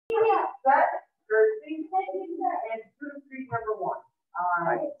Set, Thursday, and 2-3, number 1.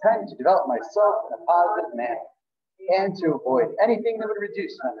 I intend to develop myself in a positive manner and to avoid anything that would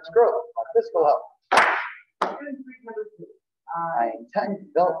reduce my growth, my physical health. 2-3, number 2. I intend to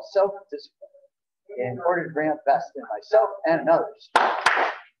develop self-discipline in order to bring out the best in myself and in others.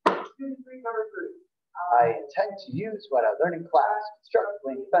 2-3, number 3. I intend to use what I learned in class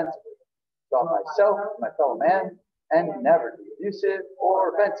constructively and defensively to help myself, my fellow man, and never be abusive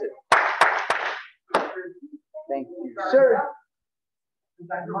or offensive. Thank you, sir.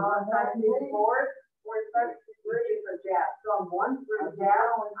 Forward, is a jab. So I'm 1 for a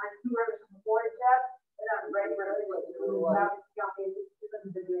jab, I'm 2 reps before a jab, and I'm ready for everything.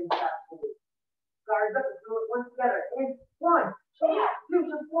 Guards up, let's do it one together. In 1, 2,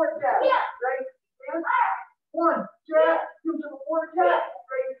 support jab. Right? 1, jab, 2, support jab.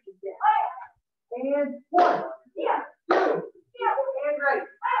 Right? Jab. And 1, 2, and right.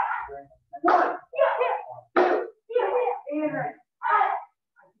 1, 2, and right.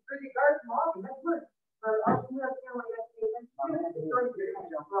 Pretty guards come off, and that's good. But I'll do that feeling like that's even. And 1, 2,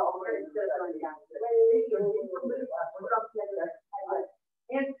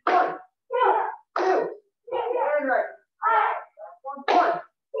 and right. 1, 2,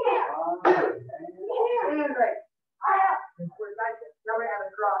 and right. Now we're at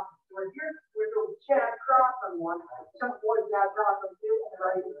a cross. We're here. We're doing jab cross on 1, jump forward, jab cross on 2, and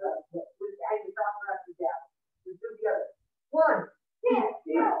right. We're adding cross after jab. We do together. 1, 2,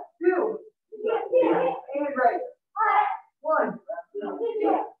 and right. 1,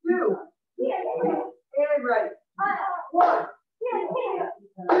 2, and right. 1,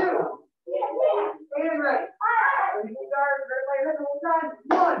 2, and right. Guard, everybody hit the whole time.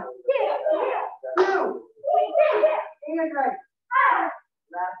 1, 2, and right.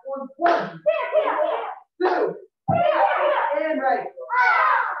 Last one. 1, 2, and right.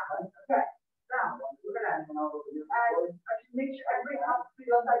 Okay. Now we're gonna make sure everybody has to be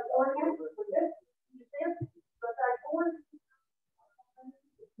on side forward again. You stand, left side forward.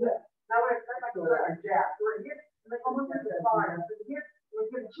 Good. Now we're gonna start like a jab. So we're here, and then almost to the spine. So here,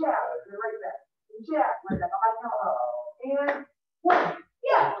 we're gonna jab, and right back. And jab, right back. I count up. And 1,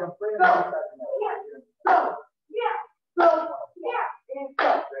 go. And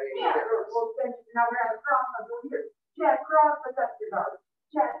go. Now we're at a cross. I'm going here. Jab, cross, protect your guard.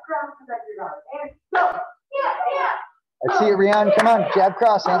 Jab, cross, protect your guard. And go. I see it, Rian. Come on. Jab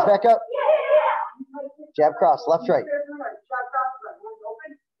cross. Hands back up. Jab cross. Left, right. Jab cross, right. Hands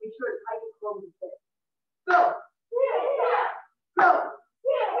open. Make sure it's tight and close the fit. Go.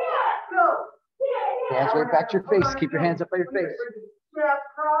 Hands right back to your face. Keep your hands up by your face. Jab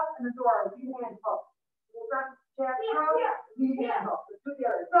cross and the door. Lead hand hook. Jab cross, lead hand hook. Let's do the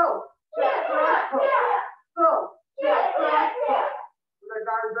other. Go. Jab cross, hook. Go. Jab cross, hook. With our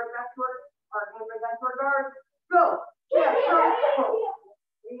guard right back toward our hand right back toward guard. Go. Jab cross, hook.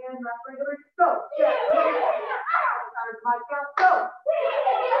 And left right over. Go. Jab cross, hook. Counter to my count. Go.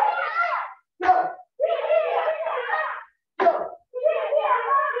 Go. Go.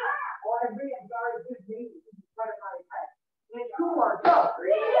 Oh, I agree. I'm sorry. Good name. Right at my head. And 2 more. Go.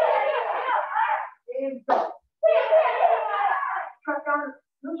 And go. Cut down.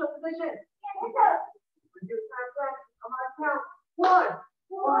 Neutral position. Reduce time flex. I'm on count. 1,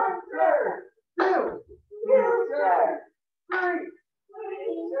 2, 3,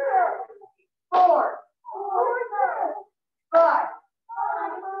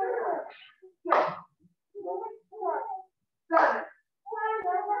 4, 5, 6, 7,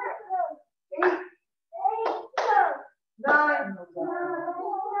 8, 9,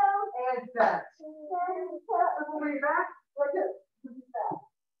 and 10. Over your back, like this.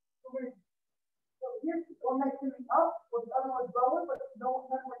 Here's one next to me up, with the other one lower, but no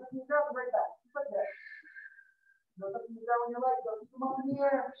one touching the ground, right back. Just like that. No touching the ground on your legs, don't come up in the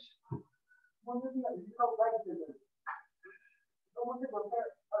air. One to the other, you know, legs in there. Don't want to repair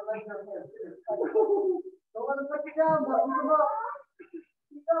our legs are here. Don't let them touch you down, but keep them up.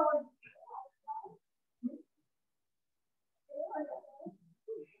 Keep going.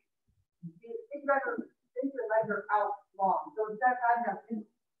 Think your legs are out long. So instead of having them in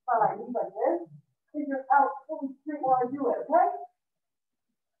like this, think you're out fully straight while I do it, okay?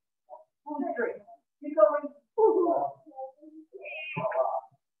 Fully straight. Keep going.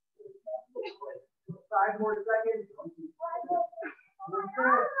 5 more seconds. 3,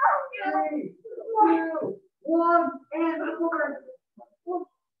 2, 1, and over.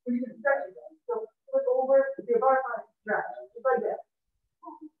 You can stretch it. So flip over to the bar line stretch. Just like that.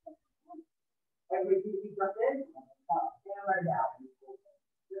 Every deep breath in, and let it out.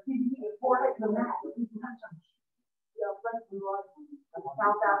 Just keep the forehead to the mat.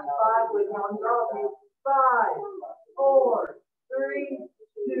 Count out 5, wait, now on your own. 5, 4, 3,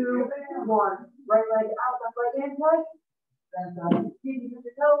 2, 1. Right leg out, left right hand side. Then keep your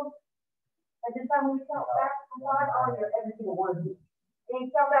toes. And this time when we count back from 5, I want to hear every single one of these. And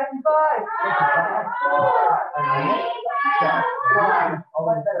count back in 5, 4, 3, 2, 1. All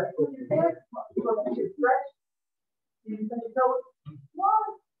right, better. Put your hands, stretch. You can touch your toes. 1,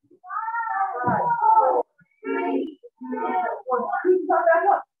 5, 4, 3, 2, 1. Keep back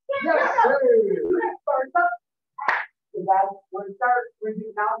up. Yes, sir. Start up. Okay, guys, we're going to start. We're going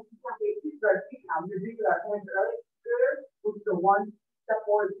to do now. Now, we're going to do our hands early. Which is a 1, step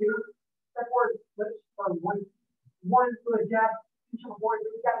forward, 2, step forward, switch, or 1 to a jab, 2 to a forward,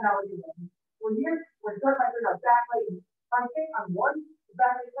 2 jab. Now we're here. We're going to start by doing our back leg front kick on 1, the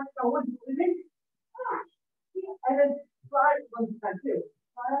back leg front on 1, and then slide 1 to 2.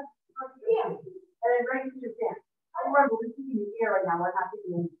 Slide up, and then right into your stand. Remember, we're keeping the air right now. We're not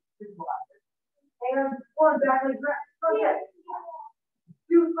keeping it visible out there. And 1 back leg front kick.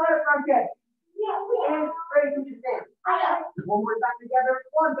 2 slide up front kick. And right into your stand. 1 more time together.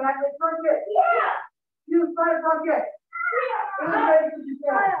 1 back leg front kick. 2 slide up front kick. And right into your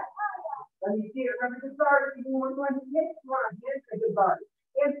stand. Let me see it. Remember to start. If you want to hit, you want to hit a good bar.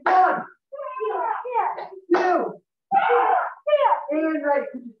 And 1, 2, and right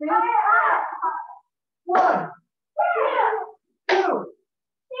into your stand. 1, 2,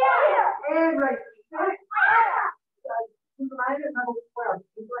 and right. Reminder, remember, we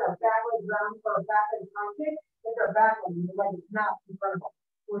put our back leg ground for our back leg front kick. That's our back leg. The leg is not in front of us.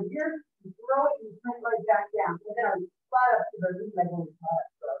 We're here, you throw it, and you print right back down. And then our slide up to the knee leg when we slide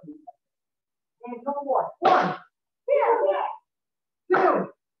up. And a couple more. 1, 2,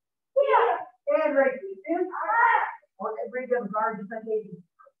 and right. Or every good guard, just like Nathan.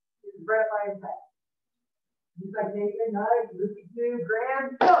 Just right by his head. Just like Nathan, nice. Lucy 2,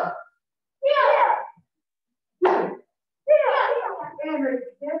 Graham, go. 2. And raise the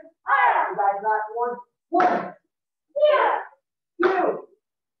kick. You guys got 1. 1, 2,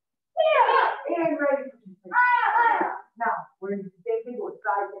 and raise the kick. Now, we're going to do the same thing with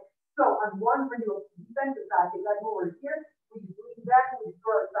side kick. So, on 1, we're going to do a defensive side kick. That's when we're here. We just lean back and we just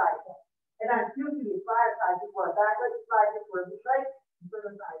throw a side kick. And on 2, we do a fire side kick where our back leg side kick, where we right, and throw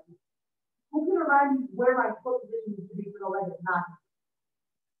a side kick. Who can remind me where my foot position needs to be for the leg is not?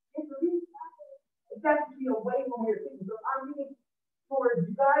 It's really it has to be away from where you're kicking. So I'm leaning towards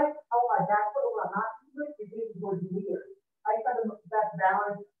you guys. Oh, my back foot, when I'm not doing it, it's leaning towards the ear. I got the best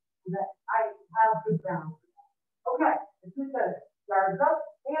balance that I have good balance. Okay, let's do this. Guards up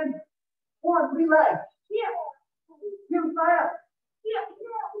and 1, 3 legs. 2 side up.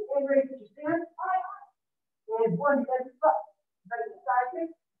 And raise your stand. And 1 defensive up. Raise the side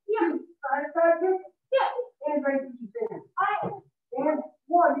kick. 2 side kick. And raise your stand. And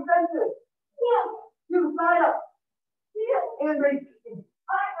 1 defensive. 2 side up. And raise your stand.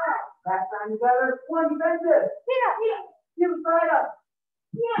 Back time together. 1 defensive. 2 side up.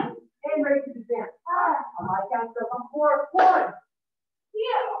 And raise your stand. On my count, so on 4. 1. 2.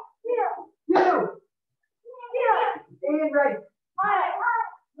 And raise.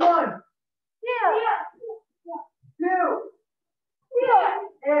 1. 2.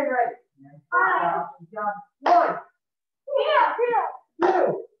 And raise. 1. 2.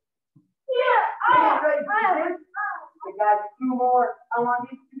 And raise. Okay, guys, 2 more. I want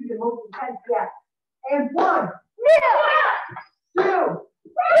you to do the most intense gap. And 1. 2.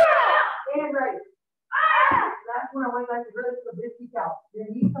 And raise. That's when I want you guys to really put this peak out. You're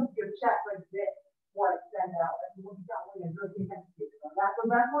going to need some of your chest like this before it extends out. And when you got one, you're really intense.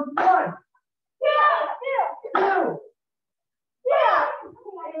 Backwards. 1. 2.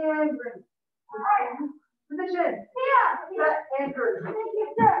 And raise. Position. Set and curve.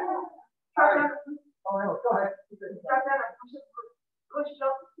 Oh, no, go ahead. Start that up. Push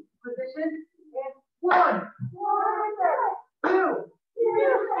up position. And 1. 2.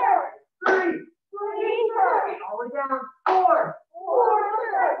 3. All the way down. 4.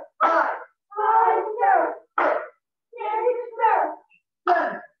 5. 7.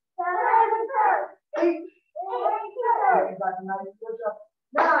 8. Okay, got a nice push up.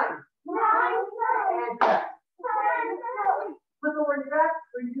 9. And back. Flip over your back.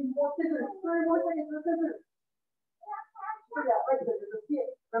 Or you do more scissors. 30 more seconds for scissors. Straight out, right there. There's a kick.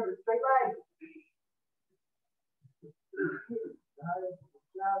 Remember, straight leg. Nice. Good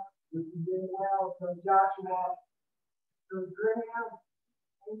job. You're doing well. So Joshua. So Graham.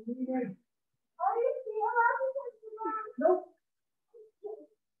 And Needed. Nope.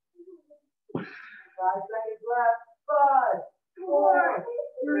 5 seconds left. 5, 4,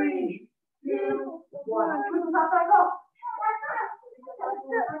 3, 2, 1. Top back up. All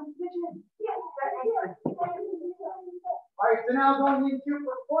right, so now going into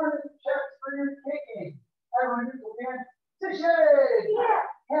performance checks for your kicking. Everyone neutral hands, position.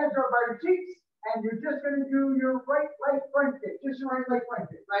 Hands are by your cheeks, and you're just going to do your right leg front kick. Just your right leg front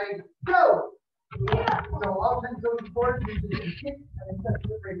kick. Ready? Go. So all 10 toes forward, you just kick, and then touch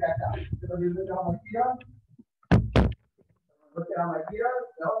it right back out. So you look on my feet up. Look down my feet up.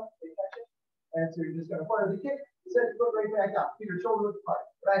 No, they touch it. And so you're just going to fire the kick, set the foot right back out. Keep your shoulder width apart.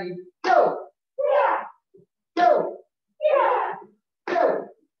 Ready? Go. Go. Go.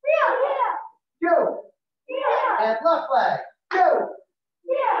 Go. And left leg. Go.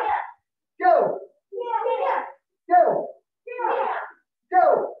 Go. Go. Go.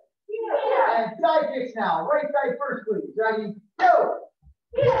 And side kicks now. Right side first, please. Ready? Go.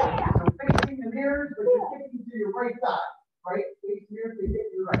 So facing the mirrors, but you're kicking to your right side. Right? Face mirrors, they kick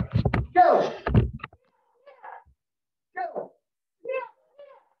to your right. Go. Go.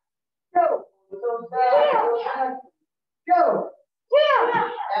 Go. Those back. Go.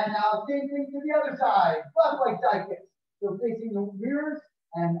 And now same thing to the other side. Left leg side kicks. So facing the mirrors,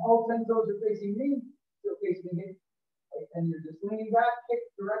 and all 10 toes are facing me. So facing me. Right? And you're just leaning back, kick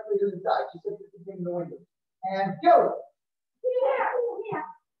directly to the side. Just like you're kicking the window. And go.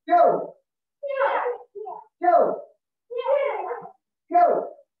 Go. Go. Go.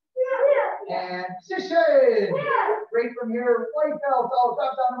 And position. Great from here. White belts. All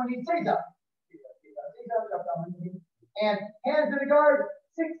drop down when you say up. Drop down when you. And hands to the guard.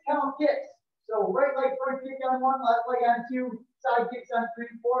 6 count kicks. So right leg front kick on 1, left leg on 2, side kicks on 3,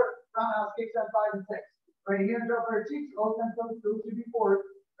 4, roundhouse kicks on 5 and 6. Ready? Hands up our cheeks. All 10 toes should be forward.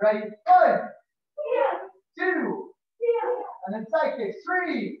 Ready? 1, 2, and then side kicks.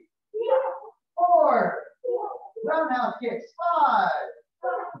 3, 4, roundhouse kicks. 5,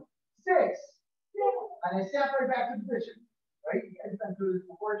 6, and then snap right back to position. Right? You guys been through this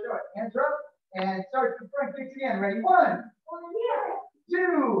before. Show it. Hands up and start the front kicks again. Ready? 1,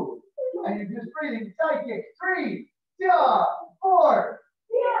 2, and you're just breathing. Side kicks. 3, 4,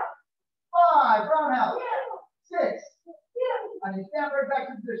 5, roundhouse. 6, and then snap right back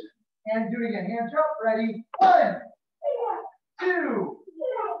to position. And do it again. Hands up. Ready? 1, 2,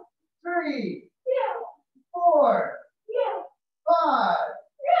 3, 4, 5,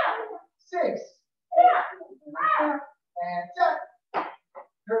 6, and set.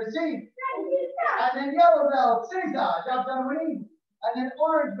 Courtesy. And then yellow belt, Caesar, drop down the knee. And then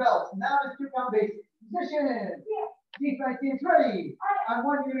orange belt. Now it's 2 count basic. Position. Defense team's ready. On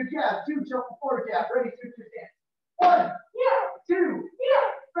 1 unit jab, 2 choke, 4 jab. Ready, switch your stance. 1, 2,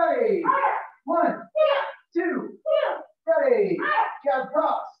 ready. 1, 2, ready. Jab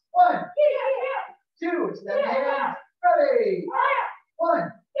cross. 1, 2, extend hands. Ready.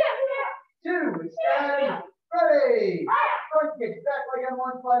 1, 2, extend. Ready. Front kick, back leg on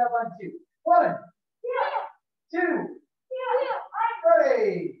 1, slide up on 2. 1, 2,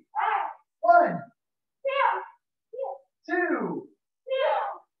 ready. 1, 2,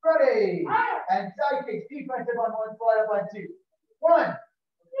 ready. And side kicks, defensive on 1, slide up on 2. 1,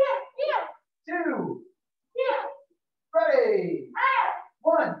 2, ready.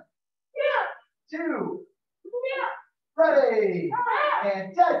 1, 2, ready.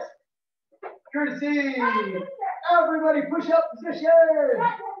 And set. Courtesy. Everybody push up position.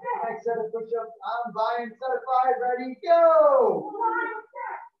 Next set of push-ups. I'm buying set of 5. Ready? Go.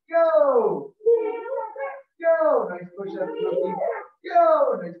 Go. Go. Nice push-ups.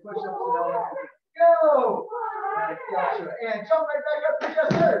 Go. Nice push-ups. Go. Nice Joshua. And jump right back up. Push up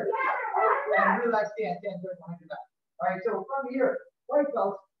third. And relax stand. Stand third behind your back. All right. So from here, white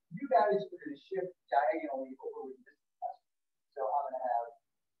belts, you guys are going to shift diagonally over with this test. So I'm going to have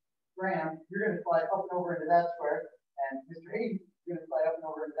Graham, you're going to slide up and over into that square. And Mr. Hayden, you're going to slide up and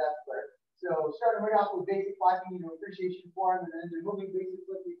over into that square. So starting right off with basic blocking into appreciation form, and then there's moving basic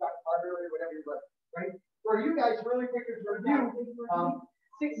flip we talked about earlier, whatever you like, right? For you guys, really quick as a review,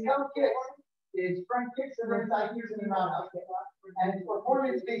 6 count kicks is front kicks and then side kicks and then roundhouse kick. And it's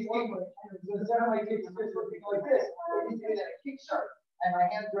performance-based kick. So instead of my kicks just looking like this, I need to do that a kick sharp, and my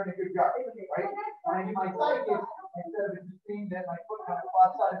hands are in a good guard, right? When I do my side kicks, instead of just being that my foot kind of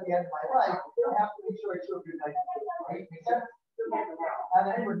flops out at the end of my leg, I have to make sure I show good night, right? Make sense? And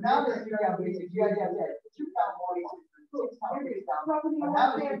then for now, this 2 count basics, you guys have to have 2 count basics, 6 count basics down. And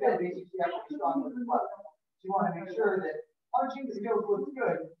now this 2 count basics, you have to be strong with as well. So you want to make sure that punching skills looks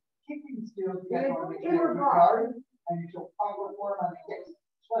good, kicking skills, you guys want to make sure you're guard and you show proper form on the kicks,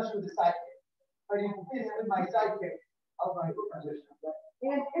 especially with the side kick. But you can see this with my side kick of my foot position.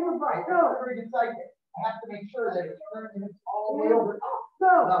 And in the right, very good side kick. I have to make sure that it's turned and it's all the way over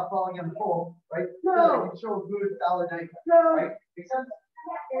without falling on the pole, right? So I can show a good solid angle, right? Make sense?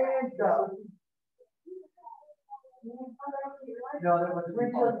 And go. No, that wasn't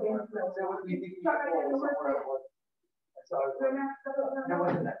me. That was me thinking somewhere it was. That's all it was. That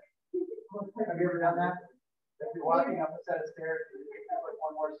wasn't that. Have you ever done that? If you're walking up a set of stairs, you take like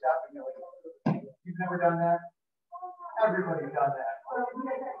one more step and you're like, you've never done that? Everybody's done that.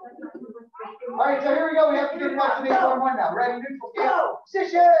 All right, so here we go. We have to get back to the 4-1 now. Ready, neutral, go.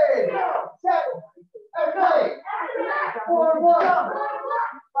 Position. Set. Okay. 4-1. 5.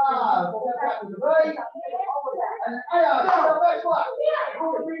 Step back to the right. And step back block.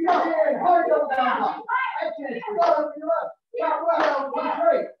 Hard double down block. Action. Go to your left. Top left. Punch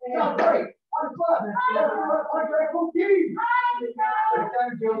right. Top right. Punch left. Punch right. Full key.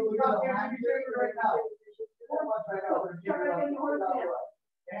 Time, Joe. We got the right now. Punch right now.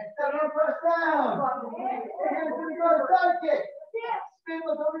 And step up, press down. Hands to the guard, side kick. Spin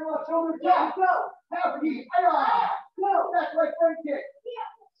with over your left shoulder, tap. Half heat, back right front kick.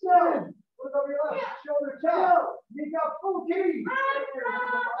 Spin with over your left shoulder, tap. Knee up, full key.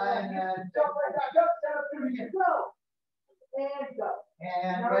 And then jump right back up, set up through again. And go.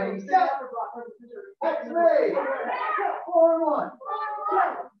 And ready, set. X-ray. 4-1.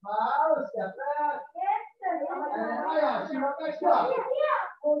 Step back. And then shoot up next block.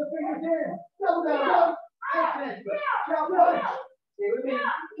 Pull the fingers in. Double down. Excellent. Jump punch. Stay with me.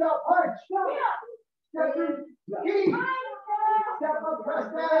 Jump punch. Step through. Key. Step up, press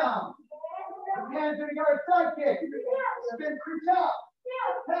down. Hands to the guard, side kick. Spin through top.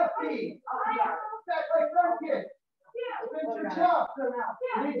 Half key. Back right front kick. Spin through top.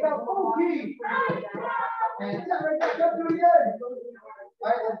 Knee up, full key. And step right back up to it again. All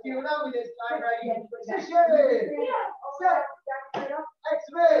right, let's do it up with this time. Ready? Position. Set.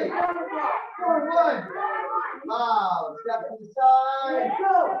 X-ray. 4-1. Wow. Step to the side.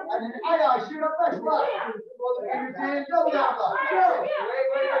 And then shoot up next block. Pull the fingers in. Double down block.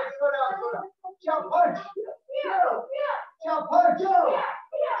 Wait. Slow down. Jump punch. Jump punch.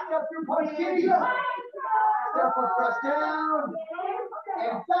 Step through punch key. Step up, press down.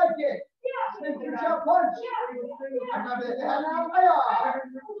 And side kick. Spin through jump punch. Remember that they have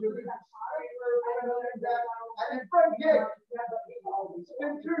and then front kick.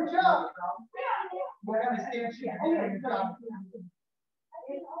 Spin through jump. We're going to stand shit.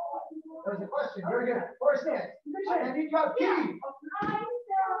 There's a question. Very good. Horse stance. And then you got key.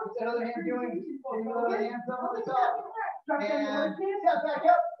 What's that other hand doing? Getting the other hand up on the top. And step back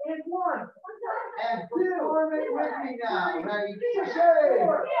up. And 1. And 2. Form it with me now. Ready? Position.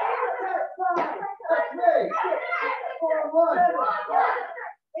 X-ray. 4-1.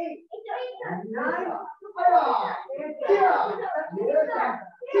 8. 9.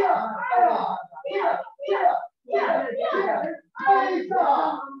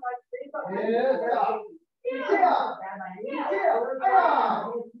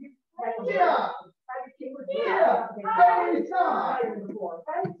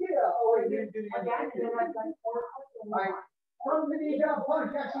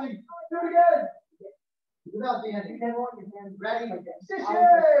 Actually, do it again. Without the ending. Ready? Position.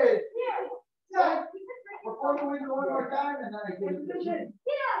 Set. We're going one more time, and then I give it position.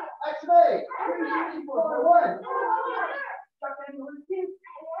 X-ray. 4-1.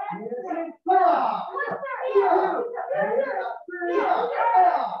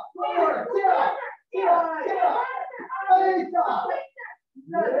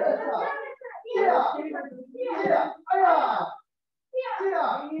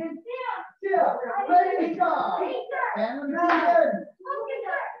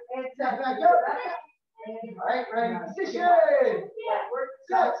 And step back up. All right, ready, position.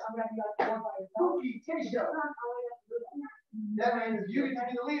 Set. Cookie, Tisha. That means you get to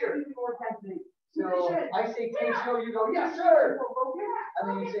be the leader. So I say Tisha, you go, yes, sir. And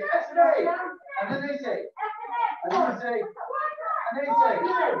then you say, X-ray. And then they say, and then you say, and then you say,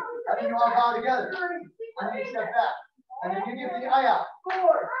 and then you all bow together. And then you step back. And then you give the eye out. 4.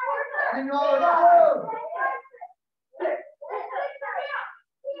 And then you all go.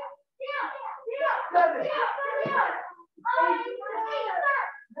 7. 8.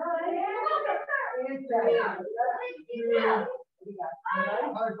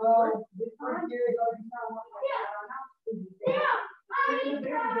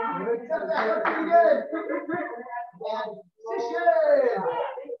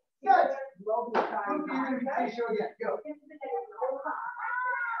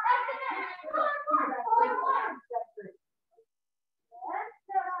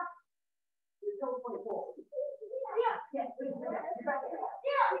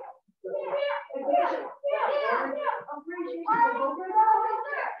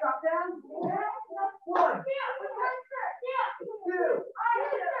 Drop down. 1. 2.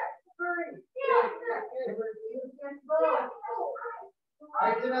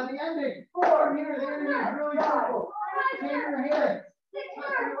 now the ending. From here, the ending is really simple. Take your hands,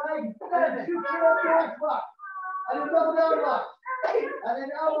 touch your leg, and then shoot straight up your next block. And then double down block. And then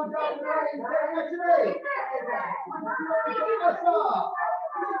elbow drop to the right and say X-ray.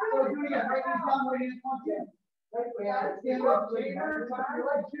 So do it again. Right knee's down, right knee's punching. And stand up, chamber, touch your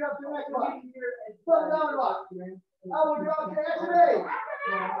leg, shoot up to the next block. Double down block. Elbow drop to X-ray.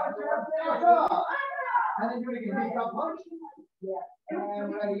 Punch it up to X-ray. And then do it again. Big up punch.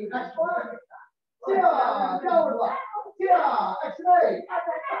 And ready. Next one. Tia, downward block. Tia, X-ray.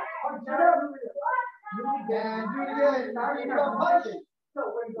 Punch it up. And do it again. Big up punch.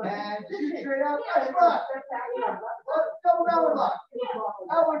 And shoot straight out. X-ray. Double downward block.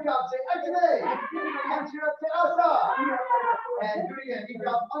 Elbow drop. Say X-ray. Punch it up to outside. And do it again. Big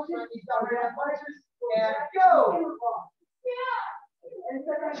up punch. Knees down, right hand punches. And go.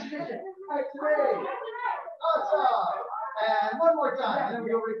 X-ray. Outside. And one more time. And then we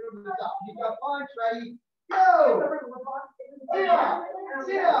go right from the top. Pick up punch. Ready? Go. Tia.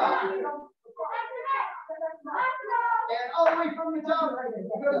 Tia. And all the way from the top. Go to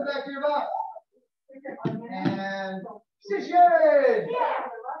the back of your butt. And position.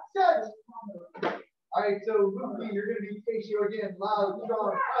 Set. All right, so Luki, you're going to be Casey again. Loud,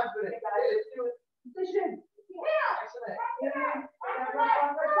 strong, confident. Position. Excellent.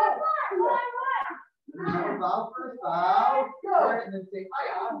 Bow first, bow, go, and then say hi,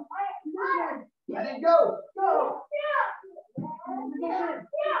 and then go. Go.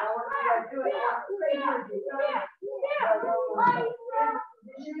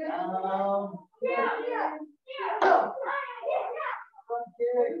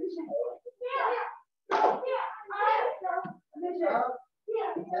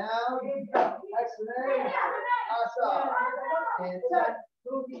 Down, excellent, awesome, and set.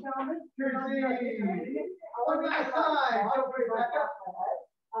 One last time. Back up.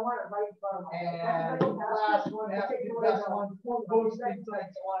 And last one has to be the best one. Goes to the next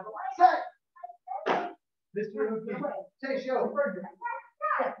one. Set. Mr. Luki. Say show.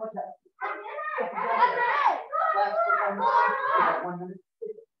 Last one. 1 minute.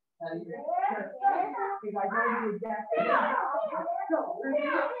 Hand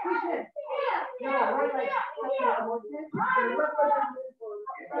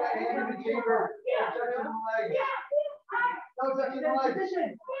in the chamber. Touching the leg. No touching the leg.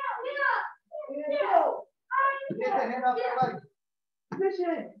 Get the hand off the leg.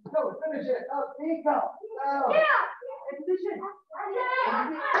 Position. Go. Finish it. Up. There you go. Out. Position. Go.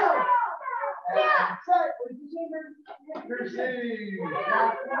 And set. Receive.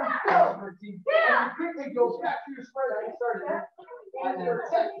 And quickly go back to your spread that you started. And then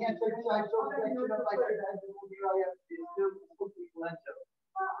set. Can't take the side shoulder flexion up like that. All you have to do is still keep lento.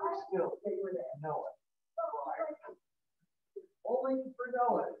 Still, Noah. Only for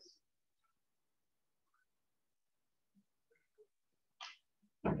Noah's.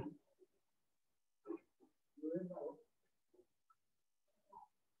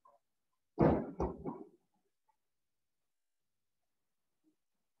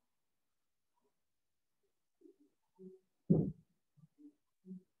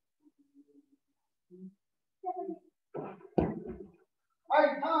 All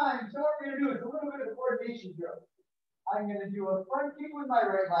right, time. So what we're going to do is a little bit of coordination drill. I'm going to do a front kick with my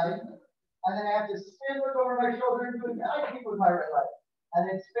right leg, and then I have to spin, look over my shoulder, and do a side kick with my right leg. And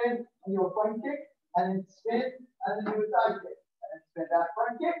then spin, and do a front kick, and then spin, and then do a side kick. And then spin back,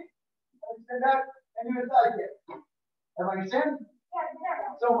 front kick, and then spin back, and do a side kick. Everybody understand?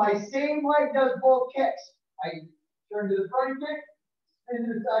 So my same leg does both kicks. I turn to the front kick, spin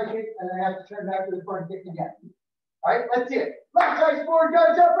to the side kick, and then I have to turn back to the front kick again. All right, let's see it. Left side forward,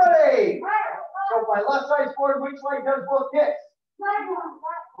 guys, up ready. So my left side forward, which leg does both kicks?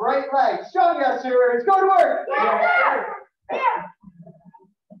 Right leg. Strong, yes, sir. Let's go to work.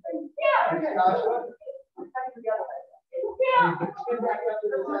 Joshua. Spin back up to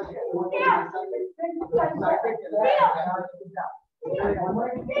the side kick. Side kick to that. One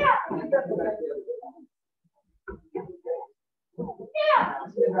leg.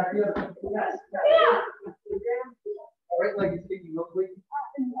 Spin back the other. Yes. Right leg is kicking real quick. Okay,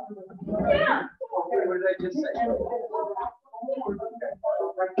 what did I just say?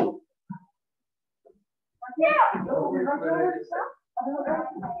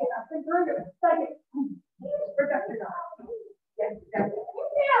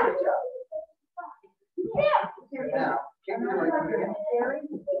 Now, kick the right again.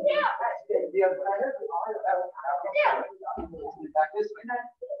 The other back this way.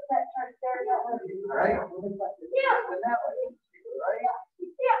 All right. And that way. Right.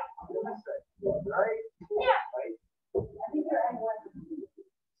 Right. Right.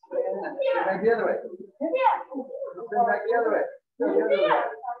 Back the other way. Spin back the other way.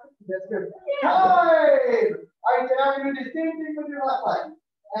 That's good. Time! All right, so now you're going to do the same thing with your left leg.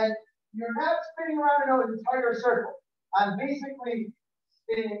 And you're not spinning around in an entire circle. I'm basically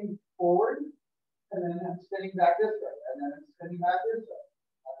spinning forward, and then I'm spinning back this way, and then I'm spinning back this way,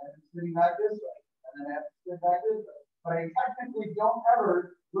 and then I'm spinning back this way, and then I have to spin back this way. But I technically don't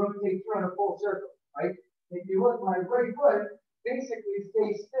ever rotate through in a full circle, right? If you look, my right foot basically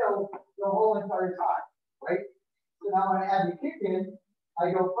stays still the whole entire time, right? So now when I add the kick in,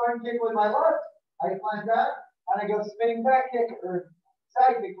 I go front kick with my left, I plunge back, and I go spinning back kick or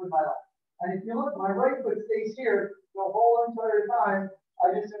side kick with my left. And if you look, my right foot stays here the whole entire time.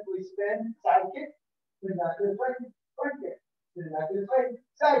 I just simply spin, side kick, spin back this way, front kick, spin back this way,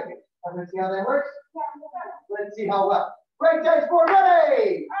 side kick. Everyone see how that works? Let's see how well. Right side forward,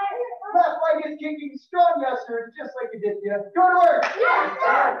 ready! Left leg is kicking strong, yes, sir, just like you did, yeah. Go to work!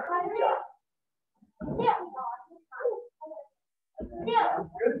 Yeah.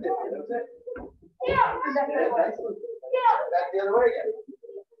 Good, that's it. Yeah. Back the other way again.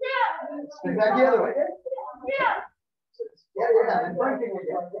 Spin back the other way. Yeah. Yeah, and front kick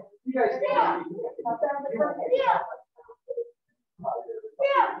again. You guys can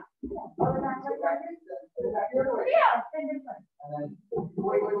and then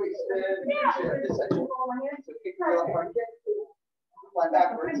wait, spin this side. So kick the left front kick. Fly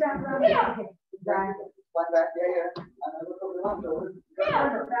backwards. Fly back, yeah. And then look over the left shoulder.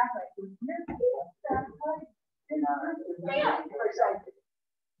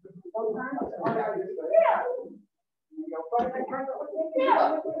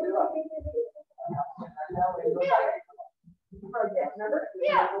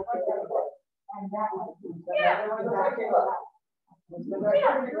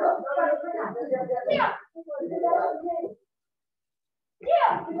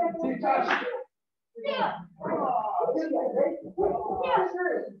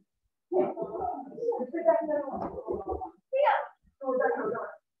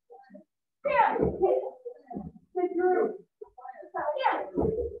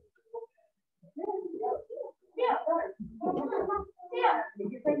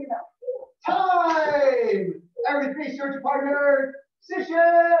 Time! Everything, search partner.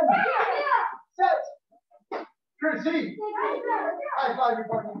 Position. Set. Courtesy. High five your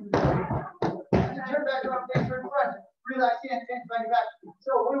partner. Turn back around, face toward front. Relax the hands behind your back.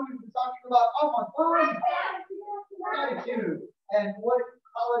 So what have we been talking about all month long? Gratitude. And what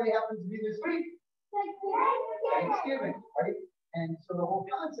holiday happens to be this week? Thanksgiving, right? And so the whole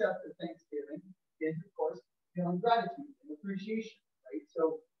concept of Thanksgiving is, of course, feeling gratitude and appreciation, right?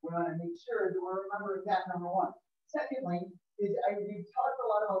 So we want to make sure that we're remembering that, number one. Secondly, is we've talked a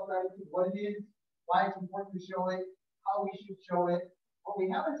lot about gratitude, what it is, why it's important to show it, how we should show it. What we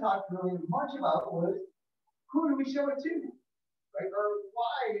haven't talked really much about was who do we show it to, right? Or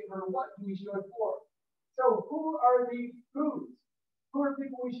why or what do we show it for? So who are the who's? Who are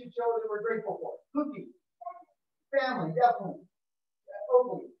people we should show that we're grateful for? Cookie. Family, definitely.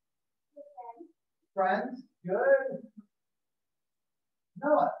 Hopefully. Friends, good.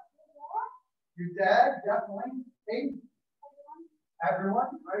 Noah. Your dad, definitely. Hey. Everyone,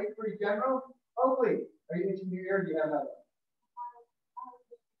 right? Pretty general. Oakley, are you itching your ear? Do you have another one?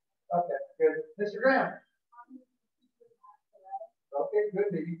 Okay, good. Mr. Graham. Okay, good.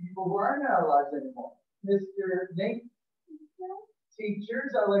 Maybe people who aren't in our lives anymore. Mr. Nate.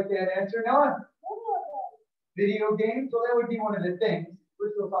 Teachers, I like that answer. Noah. Video games. So that would be one of the things.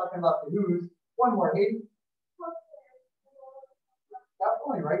 We're still talking about the who's. One more, Hayden.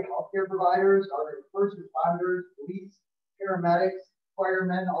 Definitely, right? Healthcare providers, other first responders, police, paramedics,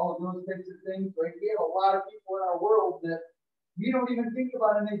 firemen, all of those types of things, right? We have a lot of people in our world that we don't even think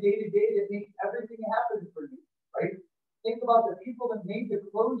about in a day-to-day that make everything happen for you, right? Think about the people that made the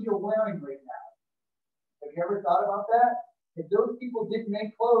clothes you're wearing right now. Have you ever thought about that? If those people didn't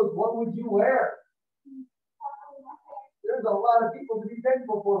make clothes, what would you wear? There's a lot of people to be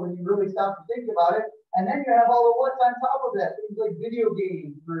thankful for when you really stop to think about it. And then you have all the what's on top of that. Things like video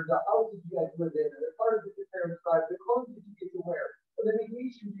games, or the houses you guys live in, or the cars that your parents drive, the clothes that you get to wear, or the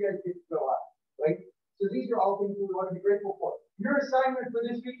vacations you guys get to go on, right? So these are all things we want to be grateful for. Your assignment for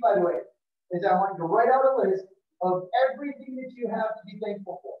this week, by the way, is I want you to write out a list of everything that you have to be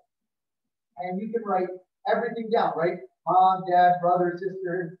thankful for. And you can write everything down, right? Mom, dad, brother,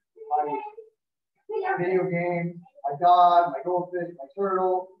 sister, my video game, my dog, my goldfish, my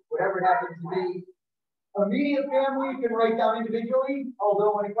turtle, whatever it happens to be. Immediate family you can write down individually,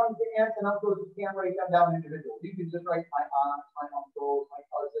 although when it comes to aunts and uncles, you can't write them down individually. You can just write my aunts, my uncles, my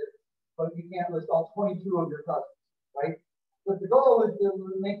cousins, but you can't list all 22 of your cousins, right? But the goal is to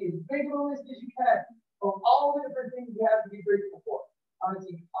make as big of a list as you can of all the different things you have to be grateful for.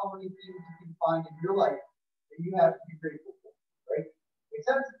 Honestly, how many things you can find in your life that you have to be grateful for, right? Make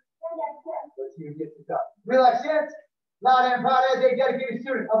sense? Let's see who gets it done. Relax, chance. Not am proud as a dedicated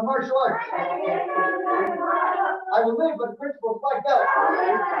student of martial arts. I will live by the principles like that.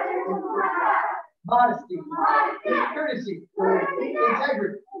 Modesty, courtesy,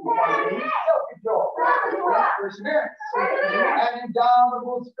 integrity, self-control, perseverance, and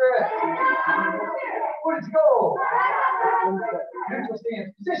indomitable spirit. What is goal? Neutral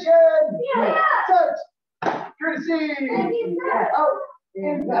stance position. Touch. Courtesy. Out.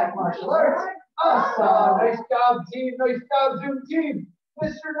 Impact martial arts. Awesome. Nice job, team. Nice job, Zoom team.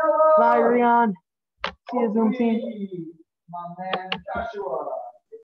 Mr. Noah. Bye, Rion. See you, Zoom team. My man, Joshua.